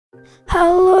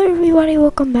Hello everybody,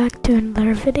 welcome back to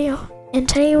another video. And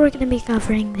today we're going to be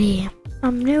covering the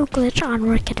new glitch on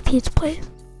Work at a Pizza Place.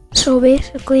 So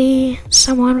basically,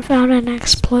 someone found an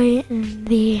exploit in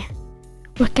the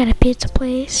Work at a Pizza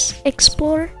Place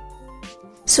Explorer.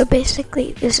 So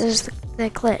basically, this is the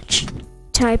glitch.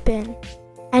 Type in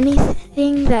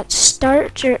anything that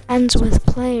starts or ends with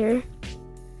player,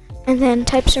 and then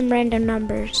type some random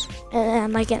numbers,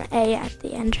 and like an A at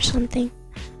the end or something.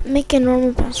 Make a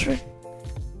normal password.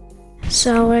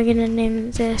 So we're gonna name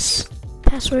this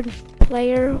password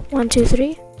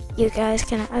player123. You guys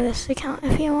can add this account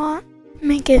if you want.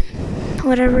 Make it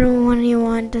whatever one you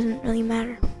want, doesn't really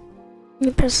matter.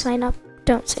 You press sign up,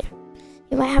 don't save.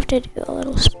 You might have to do a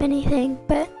little spinny thing,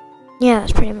 but yeah,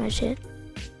 that's pretty much it.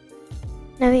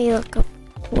 Now we look up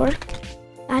work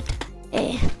at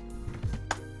a.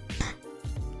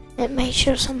 It may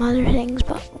show some other things,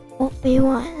 but what we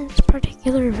want in this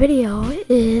particular video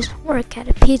is work at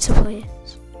a pizza place.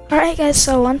 Alright guys,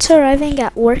 so once arriving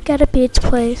at work at a pizza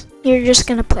place, you're just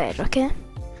gonna play it, okay?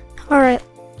 Alright,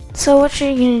 so what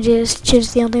you're gonna do is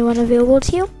choose the only one available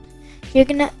to you. You're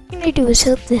gonna do is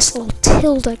hit this little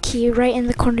tilde key right in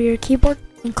the corner of your keyboard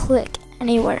and click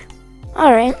anywhere.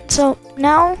 Alright, so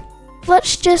now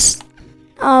let's just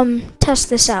test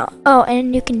this out. Oh,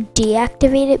 and you can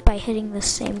deactivate it by hitting the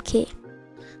same key.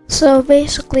 So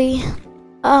basically,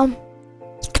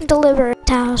 you can deliver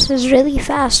to houses really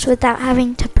fast without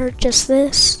having to purchase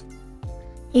this.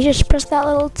 You just press that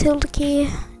little tilde key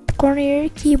at the corner of your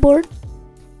keyboard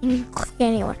and you can click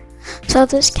anywhere. So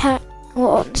this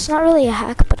well, it's not really a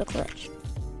hack, but a glitch.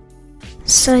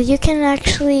 So you can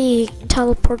actually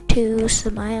teleport to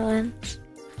some islands.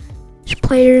 There's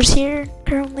players here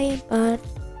currently, but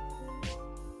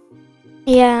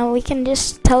yeah, we can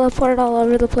just teleport all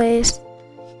over the place.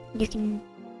 You can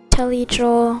tell each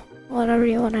role whatever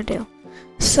you want to do.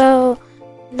 So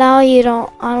now you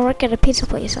don't, on Work at a Pizza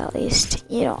Place at least,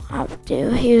 you don't have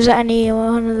to use any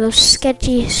one of those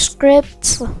sketchy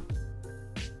scripts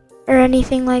or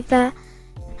anything like that.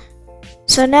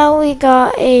 So now we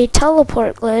got a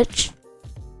teleport glitch.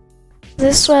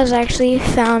 This was actually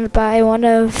found by one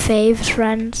of Fave's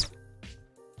friends.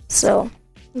 So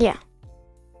yeah.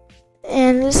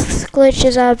 And this glitch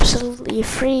is absolutely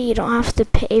free, you don't have to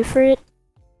pay for it.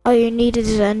 All you need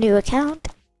is a new account.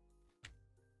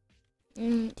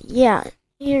 And yeah,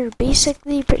 you're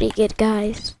basically pretty good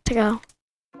guys to go.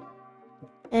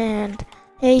 And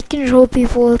yeah, you can troll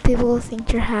people if people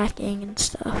think you're hacking and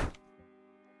stuff.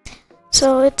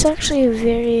 So it's actually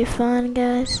very fun,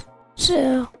 guys.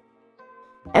 So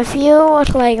if you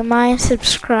would like mind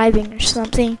subscribing or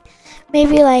something,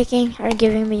 maybe liking or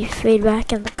giving me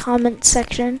feedback in the comment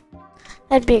section,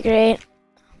 that'd be great.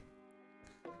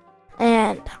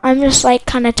 And I'm just like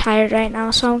kind of tired right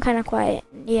now, so I'm kind of quiet.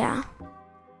 Yeah,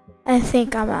 I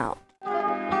think I'm out.